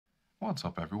What's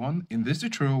up everyone? In this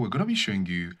tutorial, we're going to be showing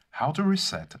you how to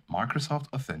reset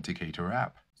Microsoft Authenticator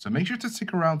app. So make sure to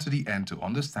stick around to the end to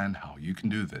understand how you can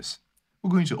do this. We're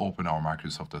going to open our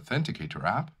Microsoft Authenticator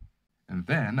app. And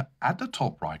then at the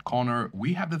top right corner,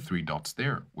 we have the three dots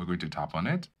there. We're going to tap on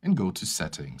it and go to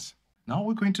Settings. Now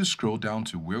we're going to scroll down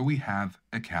to where we have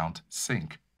Account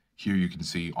Sync. Here you can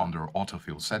see under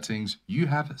Autofill Settings, you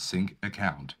have Sync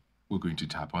Account. We're going to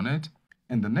tap on it.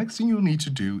 And the next thing you'll need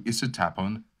to do is to tap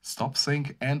on Stop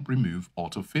Sync and Remove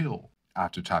Autofill.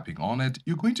 After tapping on it,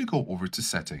 you're going to go over to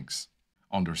Settings.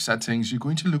 Under Settings, you're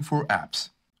going to look for Apps.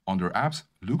 Under Apps,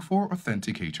 look for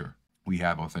Authenticator. We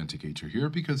have Authenticator here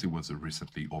because it was a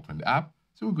recently opened app,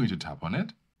 so we're going to tap on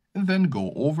it. And then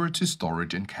go over to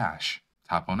Storage and Cache.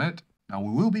 Tap on it. Now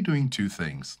we will be doing two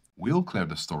things. We'll clear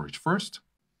the storage first.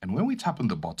 And when we tap on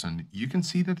the button, you can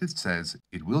see that it says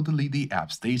it will delete the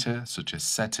app's data, such as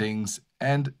settings,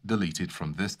 and delete it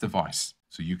from this device.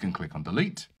 So you can click on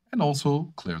delete and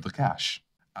also clear the cache.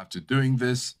 After doing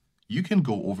this, you can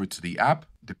go over to the app.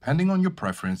 Depending on your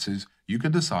preferences, you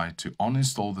can decide to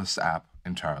uninstall this app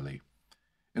entirely.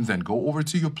 And then go over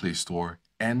to your Play Store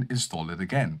and install it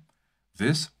again.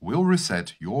 This will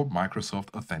reset your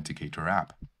Microsoft Authenticator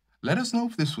app. Let us know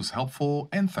if this was helpful,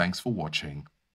 and thanks for watching.